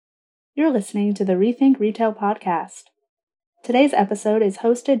You're listening to the Rethink Retail podcast. Today's episode is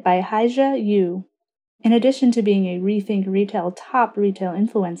hosted by Haixia Yu. In addition to being a Rethink Retail top retail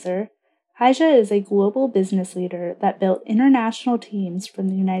influencer, Haixia is a global business leader that built international teams from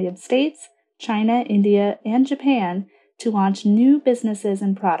the United States, China, India, and Japan to launch new businesses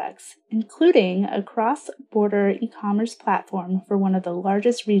and products, including a cross-border e-commerce platform for one of the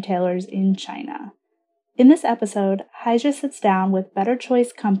largest retailers in China. In this episode, Haixia sits down with Better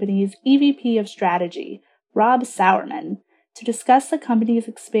Choice Company's EVP of Strategy, Rob Sauerman, to discuss the company's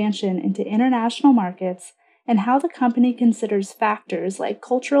expansion into international markets and how the company considers factors like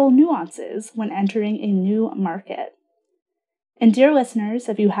cultural nuances when entering a new market. And dear listeners,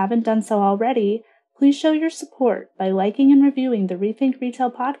 if you haven't done so already, please show your support by liking and reviewing the Rethink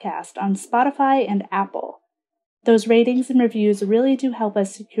Retail podcast on Spotify and Apple. Those ratings and reviews really do help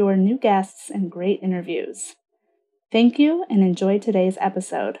us secure new guests and great interviews. Thank you and enjoy today's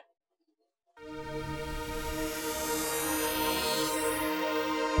episode.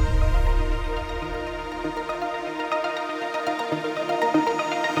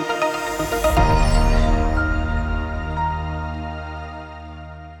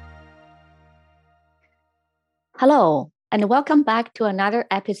 Hello, and welcome back to another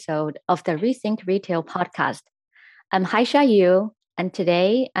episode of the Rethink Retail podcast. I'm Haixia Yu, and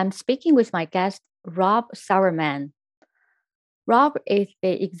today I'm speaking with my guest, Rob Sauerman. Rob is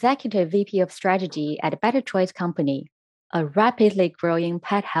the Executive VP of Strategy at Better Choice Company, a rapidly growing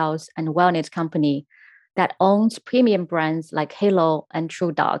pet health and wellness company that owns premium brands like Halo and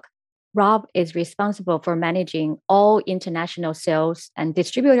TrueDog. Rob is responsible for managing all international sales and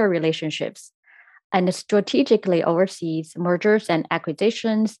distributor relationships and strategically oversees mergers and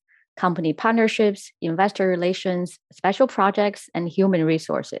acquisitions, company partnerships, investor relations, special projects, and human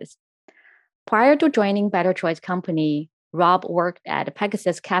resources. Prior to joining Better Choice Company, Rob worked at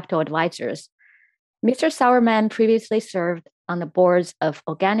Pegasus Capital Advisors. Mr. Sauerman previously served on the boards of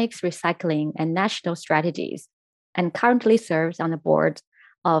Organics Recycling and National Strategies, and currently serves on the board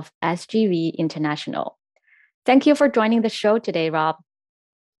of SGV International. Thank you for joining the show today, Rob.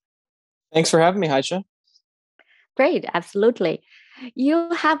 Thanks for having me, Haixia. Great, absolutely.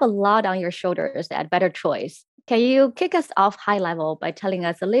 You have a lot on your shoulders at Better Choice. Can you kick us off high level by telling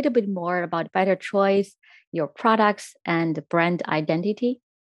us a little bit more about Better Choice, your products, and brand identity?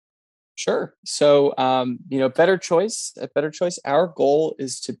 Sure. So, Better Choice, at Better Choice, our goal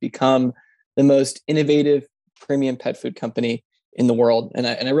is to become the most innovative premium pet food company in the world. And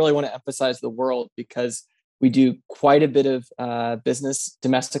I really want to emphasize the world because we do quite a bit of business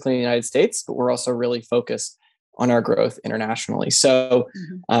domestically in the United States, but we're also really focused on our growth internationally. So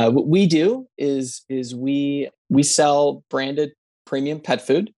what we do is we sell branded premium pet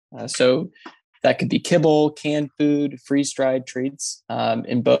food. So that could be kibble, canned food, freeze-dried treats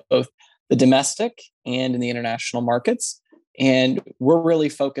in both the domestic and in the international markets. And we're really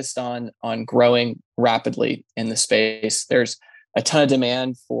focused on growing rapidly in the space. There's a ton of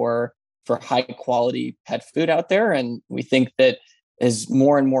demand for high quality pet food out there. And we think that as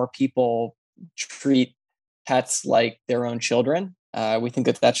more and more people treat pets like their own children, we think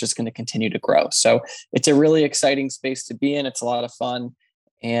that that's just going to continue to grow. So it's a really exciting space to be in. It's a lot of fun.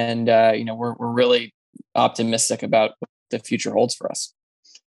 And, we're really optimistic about what the future holds for us.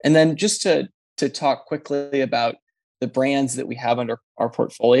 And then just to talk quickly about the brands that we have under our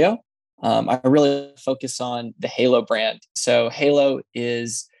portfolio, I really focus on the Halo brand. So Halo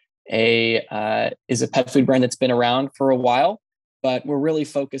is a pet food brand that's been around for a while, but we're really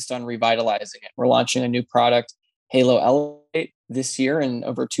focused on revitalizing it. We're launching a new product, Halo Elevate, this year in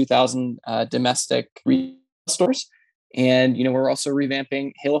over 2,000 domestic retail stores. And, we're also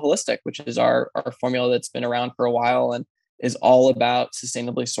revamping Halo Holistic, which is our formula that's been around for a while and is all about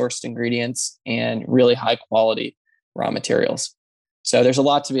sustainably sourced ingredients and really high quality raw materials. So there's a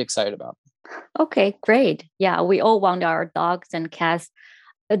lot to be excited about. Okay, great. Yeah, we all want our dogs and cats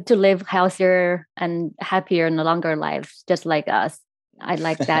to live healthier and happier and longer lives, just like us. I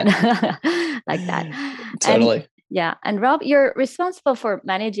like that. Like that. Totally. And Rob, you're responsible for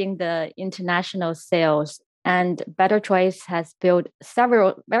managing the international sales, and Better Choice has built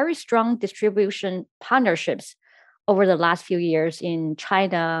several very strong distribution partnerships over the last few years in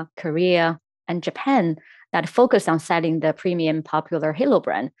China, Korea, and Japan that focus on selling the premium popular Halo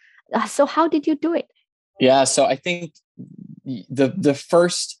brand. So how did you do it? Yeah, so I think the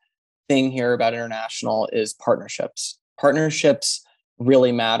first thing here about international is partnerships. Partnerships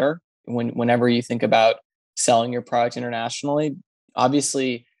really matter whenever you think about selling your product internationally.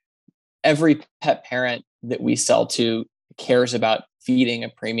 Obviously, every pet parent that we sell to cares about feeding a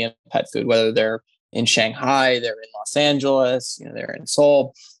premium pet food, whether they're in Shanghai, they're in Los Angeles, they're in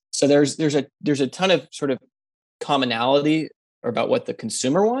Seoul. So there's a ton of sort of commonality about what the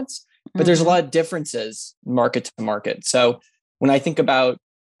consumer wants, but there's a lot of differences market to market. So when I think about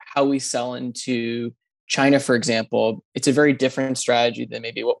how we sell into China, for example, it's a very different strategy than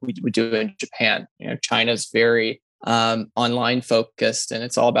maybe what we would do in Japan. China's very online focused, and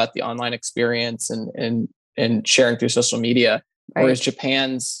it's all about the online experience and sharing through social media. Right. Whereas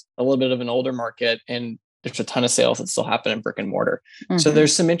Japan's a little bit of an older market, and there's a ton of sales that still happen in brick and mortar. So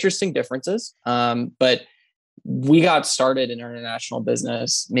there's some interesting differences. But we got started in our international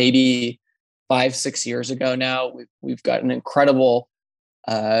business maybe 5-6 years ago now. We've got an incredible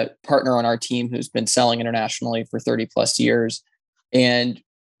partner on our team who's been selling internationally for 30 plus years. And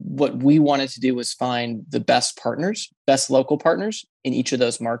what we wanted to do was find the best local partners in each of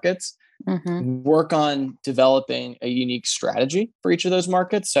those markets, work on developing a unique strategy for each of those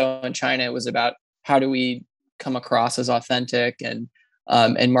markets. So in China, it was about how do we come across as authentic and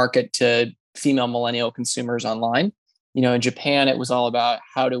market to female millennial consumers online. In Japan, it was all about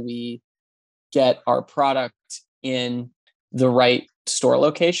how do we get our product in the right store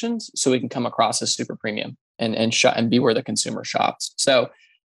locations so we can come across as super premium and be where the consumer shops. So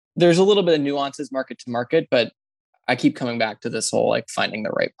there's a little bit of nuances market to market, but I keep coming back to this whole like finding the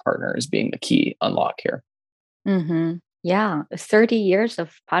right partner as being the key unlock here. Yeah, 30 years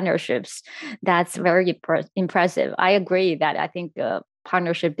of partnerships. That's very impressive. I agree that I think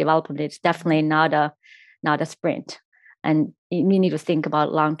partnership development is definitely not a sprint. And you need to think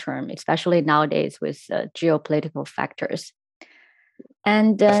about long term, especially nowadays with geopolitical factors.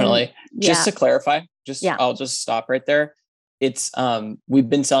 And definitely. Just to clarify, I'll just stop right there. It's we've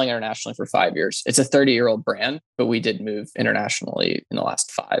been selling internationally for 5 years. It's a 30-year-old brand, but we did move internationally in the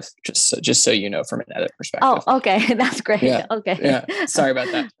last 5. Just so you know from an edit perspective. Oh, okay, that's great. Yeah. Okay, yeah. Sorry about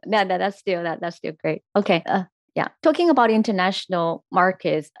that. That's still great. Okay, yeah. Talking about international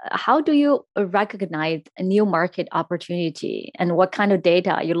markets, how do you recognize a new market opportunity, and what kind of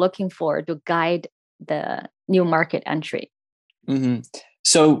data are you looking for to guide the new market entry?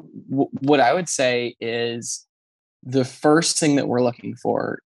 So what I would say is, the first thing that we're looking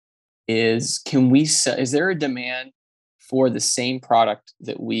for is, is there a demand for the same product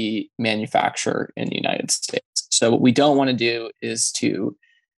that we manufacture in the United States? So what we don't want to do is to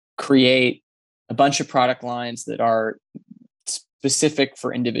create a bunch of product lines that are specific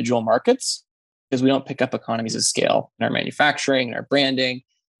for individual markets, because we don't pick up economies of scale in our manufacturing and our branding,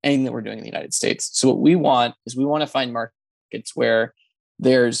 anything that we're doing in the United States. So what we want to find markets where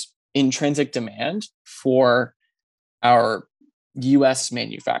there's intrinsic demand for our US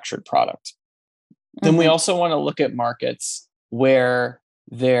manufactured product. Then we also want to look at markets where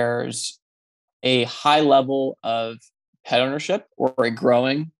there's a high level of pet ownership or a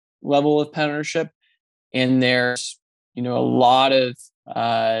growing level of pet ownership, and there's a lot of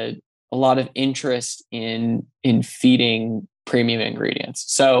interest in feeding premium ingredients.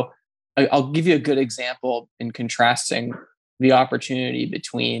 So I'll give you a good example in contrasting the opportunity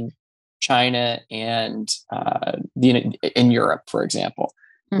between China and in Europe, for example.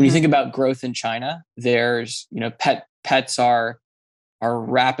 When you think about growth in China, there's pets are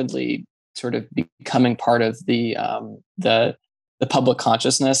rapidly sort of becoming part of the public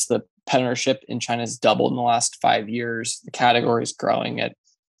consciousness. The pet ownership in China has doubled in the last 5 years. The category is growing at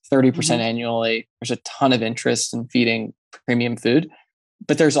 30% annually. There's a ton of interest in feeding premium food,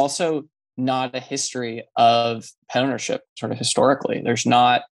 but there's also not a history of pet ownership sort of historically. There's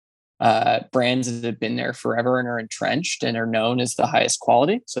not brands that have been there forever and are entrenched and are known as the highest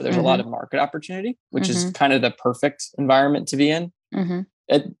quality. So there's a lot of market opportunity, which is kind of the perfect environment to be in.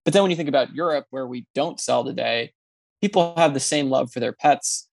 But then when you think about Europe, where we don't sell today, people have the same love for their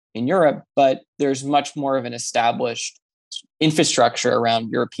pets in Europe, but there's much more of an established infrastructure around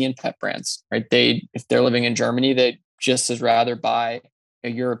European pet brands, right? If they're living in Germany, they'd just as rather buy a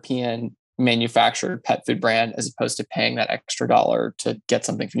European manufactured pet food brand as opposed to paying that extra dollar to get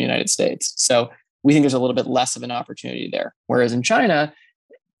something from the United States. So we think there's a little bit less of an opportunity there. Whereas in China,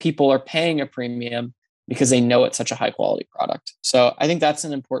 people are paying a premium because they know it's such a high quality product. So I think that's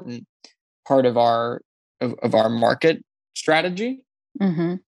an important part of our market strategy.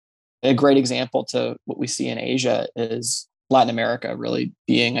 A great example to what we see in Asia is Latin America really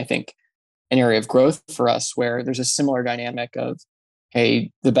being, I think, an area of growth for us, where there's a similar dynamic of,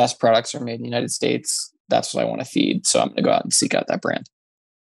 hey, the best products are made in the United States. That's what I want to feed. So I'm going to go out and seek out that brand.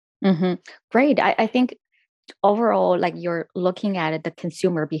 Great. I think overall, like, you're looking at the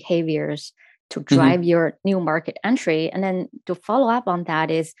consumer behaviors to drive your new market entry. And then to follow up on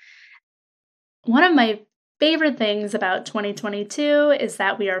that is, one of my favorite things about 2022 is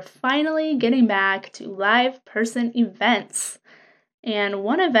that we are finally getting back to live person events. And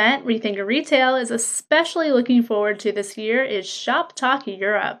one event Rethink Retail is especially looking forward to this year is Shop Talk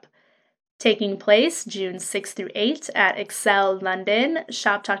Europe. Taking place June 6th through 8th at Excel London,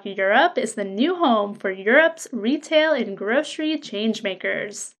 Shop Talk Europe is the new home for Europe's retail and grocery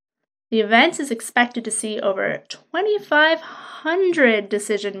changemakers. The event is expected to see over 2,500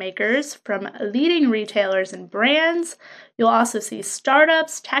 decision makers from leading retailers and brands. You'll also see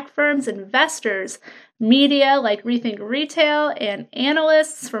startups, tech firms, investors, media like Rethink Retail, and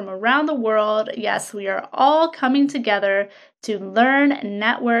analysts from around the world. Yes, we are all coming together to learn,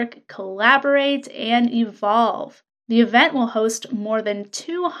 network, collaborate, and evolve. The event will host more than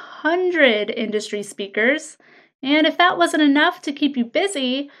 200 industry speakers, and if that wasn't enough to keep you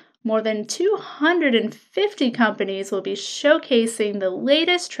busy, more than 250 companies will be showcasing the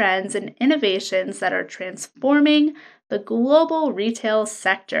latest trends and innovations that are transforming the global retail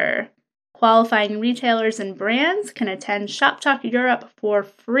sector. Qualifying retailers and brands can attend Shop Talk Europe for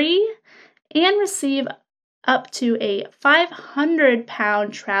free and receive up to a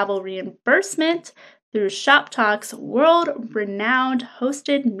 £500 travel reimbursement through Shop Talk's world-renowned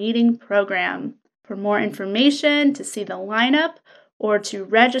hosted meeting program. For more information, to see the lineup, or to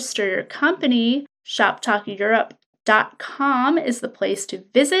register your company, shoptalkeurope.com is the place to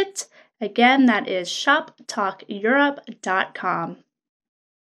visit. Again, that is shoptalkeurope.com.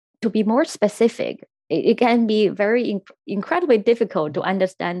 To be more specific, it can be very incredibly difficult to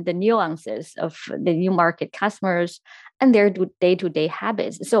understand the nuances of the new market customers and their day-to-day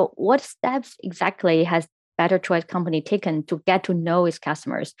habits. So what steps exactly has Better Choice Company taken to get to know its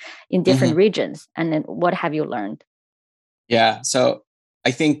customers in different regions? And then what have you learned? Yeah. So I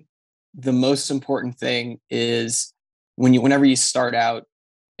think the most important thing is whenever you start out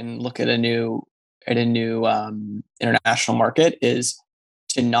and look at a new international market, is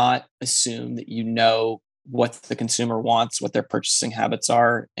to not assume that you know what the consumer wants, what their purchasing habits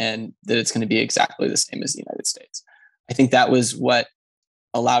are, and that it's going to be exactly the same as the United States. I think that was what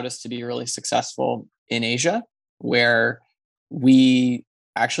allowed us to be really successful in Asia, where we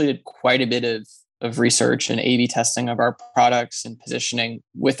actually did quite a bit of research and A/B testing of our products and positioning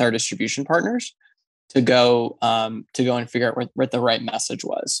with our distribution partners to go and figure out what the right message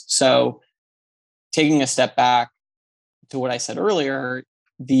was. So, taking a step back to what I said earlier,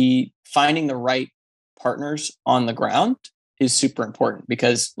 finding the right partners on the ground is super important,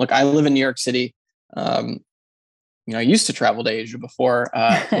 because look, I live in New York City. I used to travel to Asia before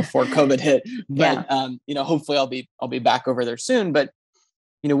COVID hit, but hopefully I'll be back over there soon. But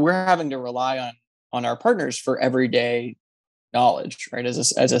we're having to rely on our partners for everyday knowledge, right? As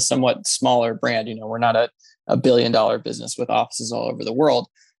a somewhat smaller brand, we're not a $1 billion business with offices all over the world.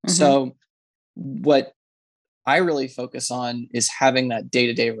 Mm-hmm. So what I really focus on is having that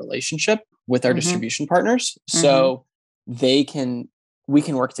day-to-day relationship with our distribution partners, so we can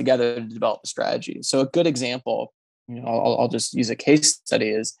work together to develop the strategy. So a good example, I'll just use a case study,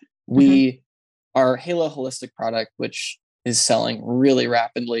 is our Halo Holistic product, which is selling really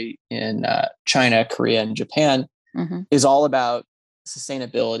rapidly in China, Korea, and Japan, is all about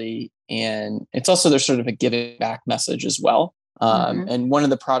sustainability, and it's also there's sort of a giving back message as well. And one of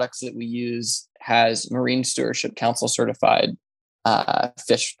the products that we use has Marine Stewardship Council certified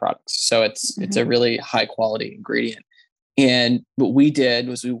fish products, so it's a really high quality ingredient. And what we did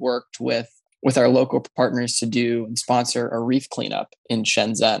was we worked with our local partners to do and sponsor a reef cleanup in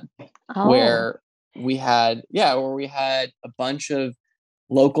Shenzhen, where we had a bunch of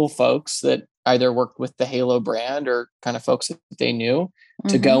local folks that either worked with the Halo brand or kind of folks that they knew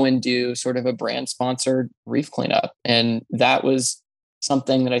to go and do sort of a brand sponsored reef cleanup. And that was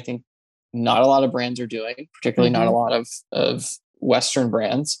something that I think not a lot of brands are doing, particularly not a lot of Western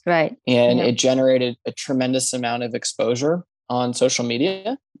brands. Right. And it generated a tremendous amount of exposure on social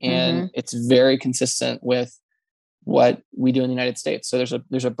media. And it's very consistent with what we do in the United States. So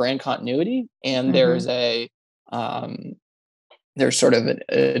there's a brand continuity, and there's sort of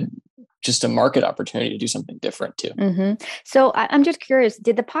just a market opportunity to do something different too. So I'm just curious,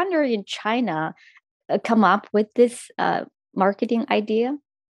 did the partner in China come up with this marketing idea?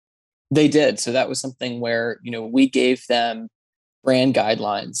 They did. So that was something where, we gave them brand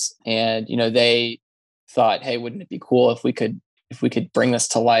guidelines, and, they thought, hey, wouldn't it be cool if we could bring this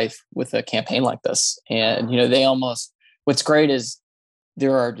to life with a campaign like this? And, what's great is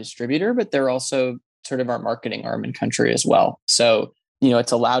they're our distributor, but they're also sort of our marketing arm in country as well. So,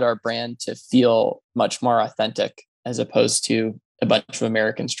 it's allowed our brand to feel much more authentic, as opposed to a bunch of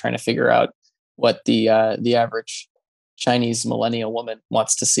Americans trying to figure out what the average Chinese millennial woman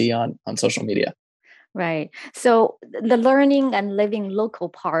wants to see on social media. Right. So the learning and living local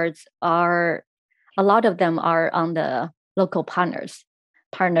parts a lot of them are on the local partnerships.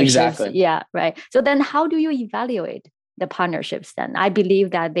 Exactly. Yeah, right. So then how do you evaluate the partnerships then? I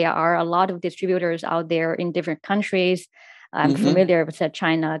believe that there are a lot of distributors out there in different countries. I'm familiar with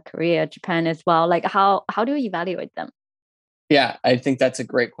China, Korea, Japan as well. Like how do you evaluate them? Yeah, I think that's a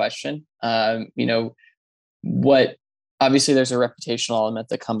great question. What obviously there's a reputational element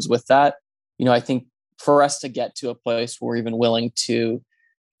that comes with that. I think for us to get to a place where we're even willing to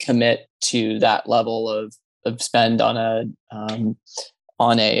commit to that level of spend on a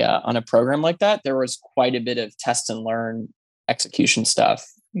program like that, there was quite a bit of test and learn execution stuff,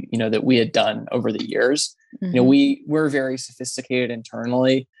 that we had done over the years. We're very sophisticated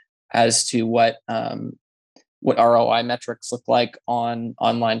internally as to what ROI metrics look like on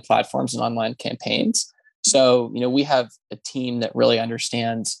online platforms and online campaigns. So, we have a team that really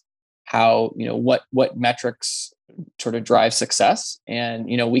understands how, what metrics sort of drive success. And,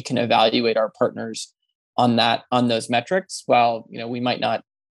 we can evaluate our partners on those metrics. While, we might not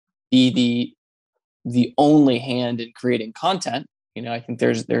be the only hand in creating content, I think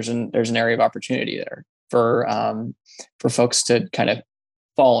there's an area of opportunity there for folks to kind of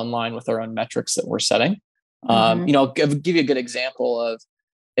fall in line with our own metrics that we're setting. I'll give you a good example of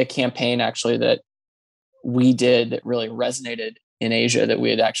a campaign actually that we did that really resonated in Asia that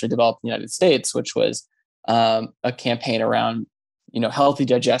we had actually developed in the United States, which was a campaign around, healthy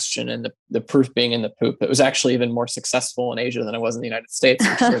digestion and the proof being in the poop. It was actually even more successful in Asia than it was in the United States,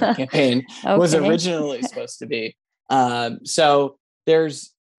 which is where the campaign was originally supposed to be. So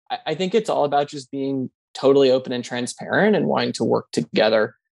I think it's all about just being totally open and transparent and wanting to work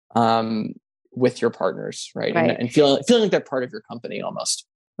together with your partners, right? And feeling like they're part of your company almost.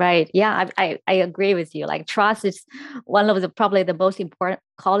 Right. Yeah, I agree with you. Like trust is one of probably the most important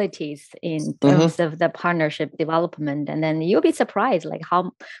qualities in terms of the partnership development. And then you'll be surprised like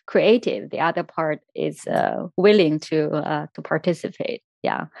how creative the other part is willing to participate.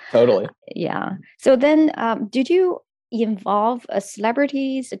 Yeah. Totally. Yeah. So then did you involve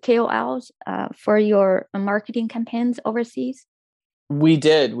celebrities, KOLs for your marketing campaigns overseas? We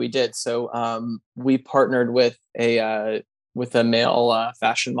did. So we partnered with a male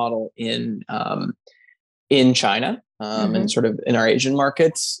fashion model in China and sort of in our Asian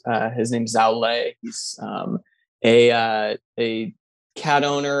markets. His name's Zhao Lei. He's a cat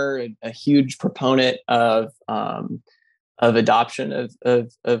owner, a huge proponent of adoption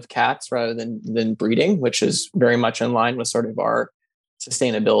of cats rather than breeding, which is very much in line with sort of our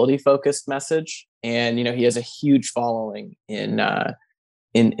sustainability focused message. And he has a huge following in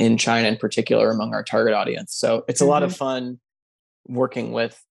China in particular among our target audience. So it's a lot of fun working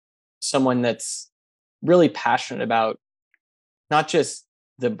with someone that's really passionate about not just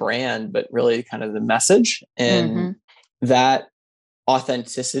the brand, but really kind of the message. And that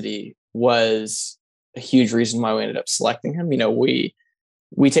authenticity was a huge reason why we ended up selecting him. We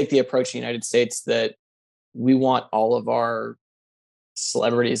take the approach in the United States that we want all of our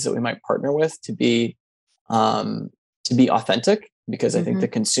celebrities that we might partner with to be authentic, because I think the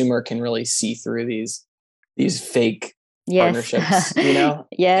consumer can really see through these fake partnerships,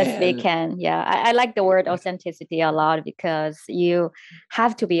 Yes, they can. Yeah. I like the word authenticity a lot because you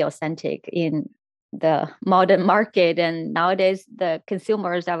have to be authentic in the modern market. And nowadays the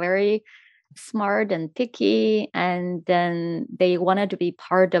consumers are very smart and picky, and then they wanted to be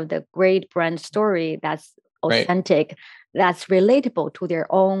part of the great brand story that's authentic, that's relatable to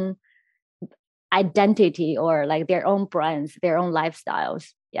their own identity or like their own brands, their own lifestyles.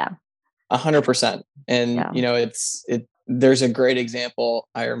 Yeah. 100%. And, there's a great example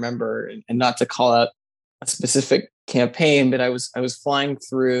I remember, and not to call out a specific campaign, but I was flying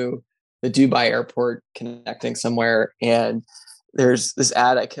through the Dubai airport connecting somewhere, and there's this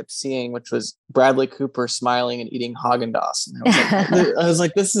ad I kept seeing, which was Bradley Cooper smiling and eating Haagen-Dazs. And I was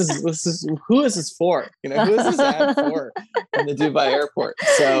like, this is who is this for? Who is this ad for in the Dubai airport?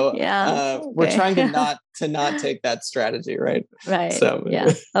 So we're trying to not take that strategy, right? Right. So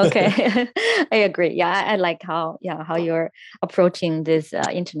yeah. Okay. I agree. Yeah. I like how you're approaching this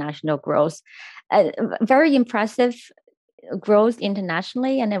international growth. Very impressive growth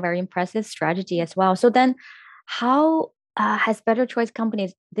internationally, and a very impressive strategy as well. So then how has Better Choice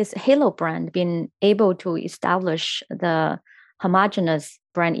Companies, this Halo brand, been able to establish the homogeneous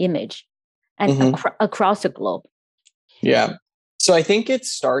brand image and across the globe? Yeah. So I think it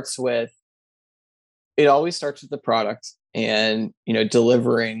always starts with the product and,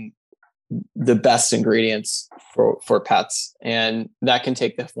 delivering the best ingredients for pets. And that can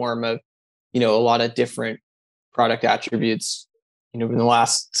take the form of, a lot of different product attributes. In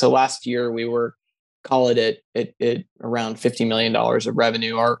last year we were call it around $50 million of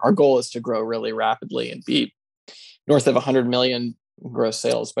revenue. Our goal is to grow really rapidly and be north of 100 million gross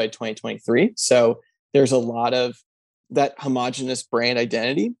sales by 2023. So there's a lot of that homogenous brand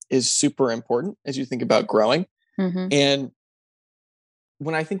identity is super important as you think about growing. And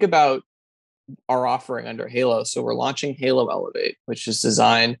when I think about our offering under Halo, so we're launching Halo Elevate, which is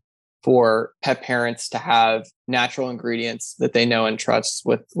designed for pet parents to have natural ingredients that they know and trust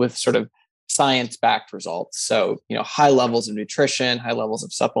with sort of science-backed results. So, high levels of nutrition, high levels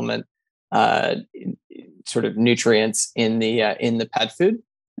of supplement, sort of nutrients in the pet food.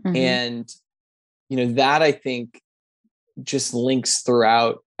 And, that I think just links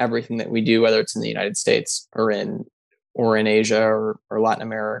throughout everything that we do, whether it's in the United States or in Asia or Latin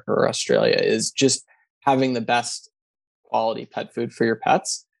America or Australia, is just having the best quality pet food for your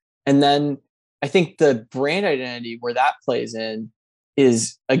pets. And then I think the brand identity where that plays in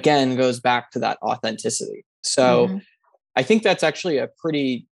is, again, goes back to that authenticity. So I think that's actually a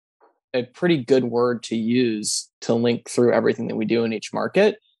pretty good word to use to link through everything that we do in each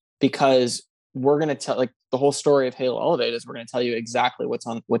market, because we're going to tell, like, the whole story of Halo Elevate is we're going to tell you exactly what's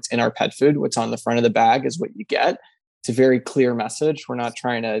in our pet food. What's on the front of the bag is what you get. It's a very clear message. We're not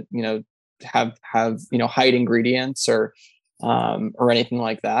trying to, have hide ingredients or anything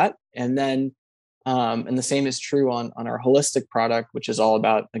like that. And then, and the same is true on our holistic product, which is all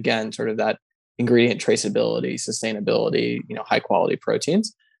about, again, sort of that ingredient traceability, sustainability, high quality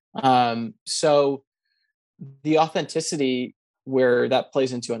proteins. So the authenticity where that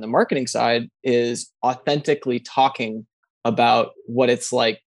plays into on the marketing side is authentically talking about what it's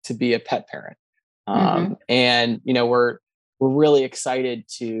like to be a pet parent. And, we're really excited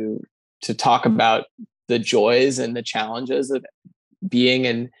to talk about the joys and the challenges of being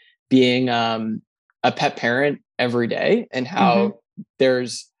a pet parent every day, and how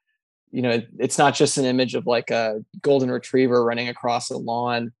there's, it's not just an image of like a golden retriever running across a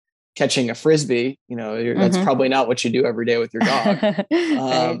lawn, catching a Frisbee, that's probably not what you do every day with your dog.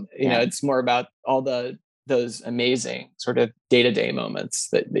 It's more about all those amazing sort of day-to-day moments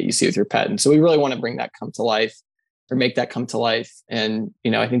that you see with your pet. And so we really want to make that come to life. And,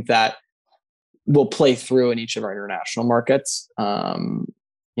 I think that will play through in each of our international markets, in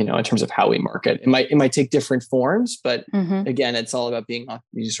terms of how we market. It might take different forms, but again, it's all about being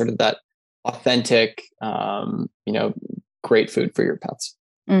sort of that authentic, great food for your pets.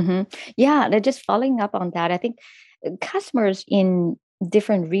 Yeah, they're just following up on that. I think customers in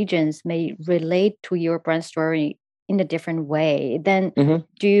different regions may relate to your brand story in a different way. Then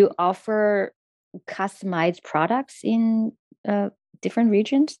do you offer customized products in different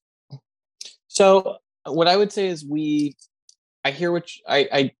regions? So what I would say is I hear what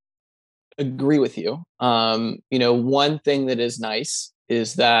I agree with you. One thing that is nice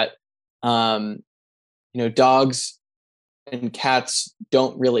is that, dogs and cats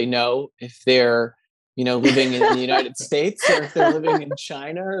don't really know if they're, living in the United States or if they're living in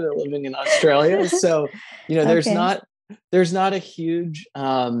China or they're living in Australia. So, there's not a huge,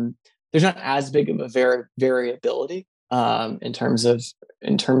 there's not as big of a variability in terms of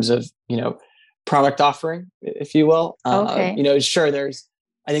product offering, if you will. Sure, I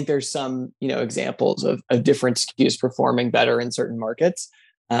think there's some examples of different SKUs performing better in certain markets,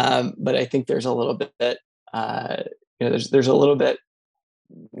 but I think there's a little bit there's a little bit,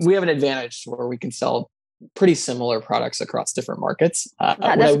 we have an advantage where we can sell pretty similar products across different markets.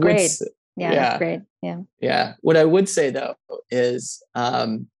 That's great. That's great. Yeah. What I would say though is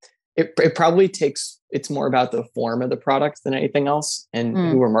it probably it's more about the form of the product than anything else and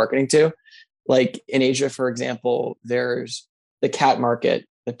who we're marketing to. Like in Asia, for example, there's the cat market.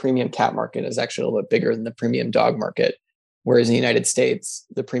 The premium cat market is actually a little bit bigger than the premium dog market. Whereas in the United States,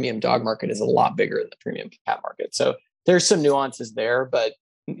 the premium dog market is a lot bigger than the premium cat market. So there's some nuances there, but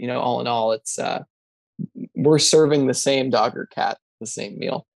all in all, it's we're serving the same dog or cat the same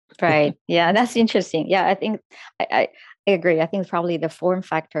meal. Right. Yeah, that's interesting. Yeah, I think I agree. I think it's probably the form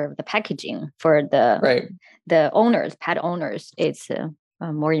factor of the packaging for the owners, pet owners. It's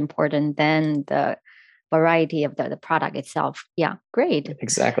more important than the variety of the product itself. Yeah, great.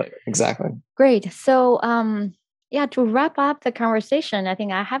 Exactly. Great. So, to wrap up the conversation, I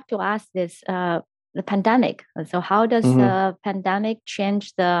think I have to ask this: the pandemic. So, how does the pandemic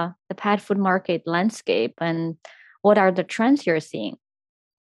change the pet food market landscape, and what are the trends you're seeing?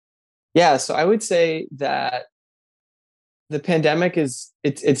 Yeah, so I would say that the pandemic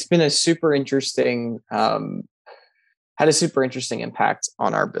it's been a super interesting. Had a super interesting impact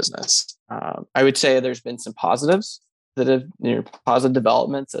on our business. I would say there's been some positives that have positive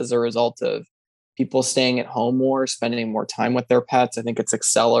developments as a result of people staying at home more, spending more time with their pets. I think it's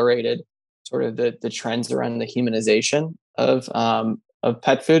accelerated sort of the trends around the humanization of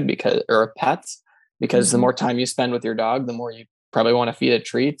pet food of pets, because the more time you spend with your dog, the more you probably want to feed it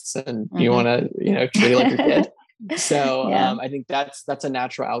treats and you want to, treat it like your kid. So I think that's a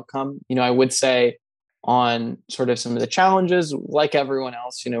natural outcome. I would say on sort of some of the challenges, like everyone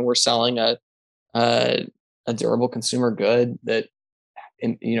else, we're selling a durable consumer good that,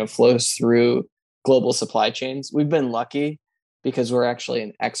 flows through global supply chains. We've been lucky because we're actually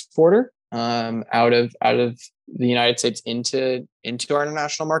an exporter out of the United States into our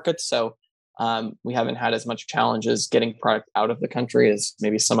international markets. So we haven't had as much challenges getting product out of the country as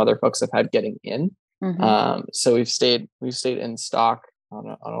maybe some other folks have had getting in. So we've stayed in stock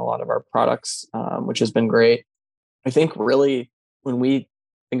on a lot of our products, which has been great. I think really when we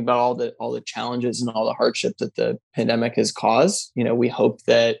think about all the challenges and all the hardship that the pandemic has caused, we hope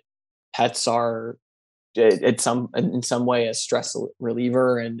that pets are in some way a stress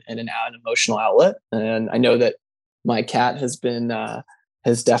reliever and an emotional outlet. And I know that my cat has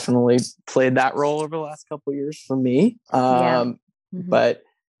definitely played that role over the last couple of years for me. But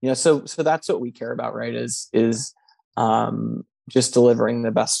so that's what we care about, right? Is just delivering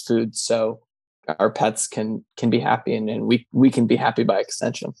the best food so our pets can be happy and we can be happy by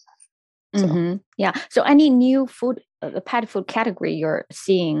extension. So. Yeah. So any new pet food category you're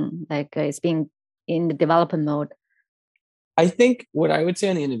seeing is being in the development mode? I think what I would say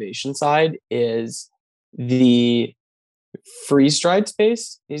on the innovation side is the freeze-dried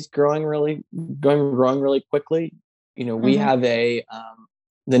space is growing really quickly. We have the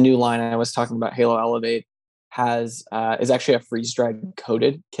new line I was talking about, Halo Elevate, is actually a freeze-dried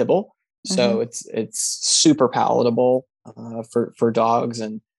coated kibble. So it's super palatable for dogs,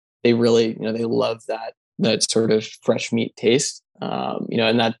 and they really they love that sort of fresh meat taste.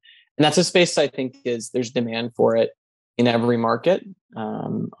 And that's a space I think there's demand for it in every market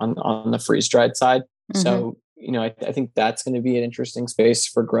on the freeze-dried side. So I think that's going to be an interesting space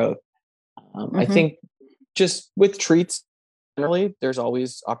for growth. I think just with treats generally, there's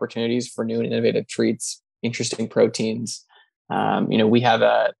always opportunities for new and innovative treats, interesting proteins. We have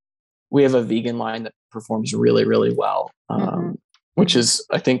a vegan line that performs really, really well, which is,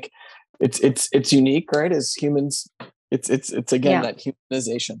 I think it's unique, right? As humans, it's again that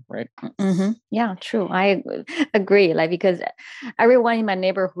humanization, right? Yeah, true. I agree. Because everyone in my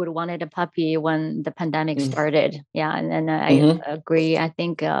neighborhood wanted a puppy when the pandemic started. Yeah, and I agree. I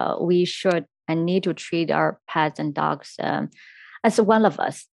think we should and need to treat our pets and dogs as one of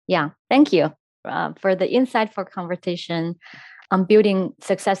us. Yeah, thank you for the insightful conversation on building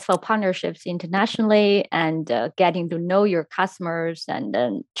successful partnerships internationally and getting to know your customers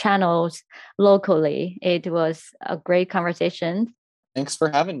and channels locally. It was a great conversation. Thanks for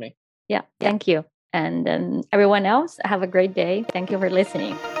having me. Yeah, thank you. And everyone else, have a great day. Thank you for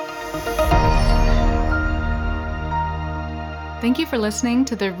listening. Thank you for listening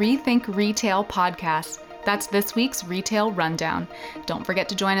to the Rethink Retail podcast. That's this week's Retail Rundown. Don't forget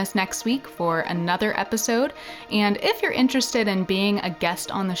to join us next week for another episode. And if you're interested in being a guest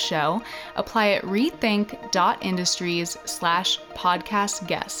on the show, apply at rethink.industries/podcast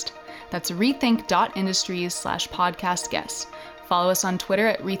guest. That's rethink.industries/podcast guest. Follow us on Twitter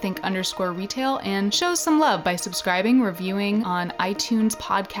at rethink_retail and show some love by subscribing, reviewing on iTunes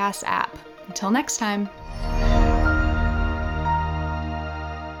podcast app. Until next time.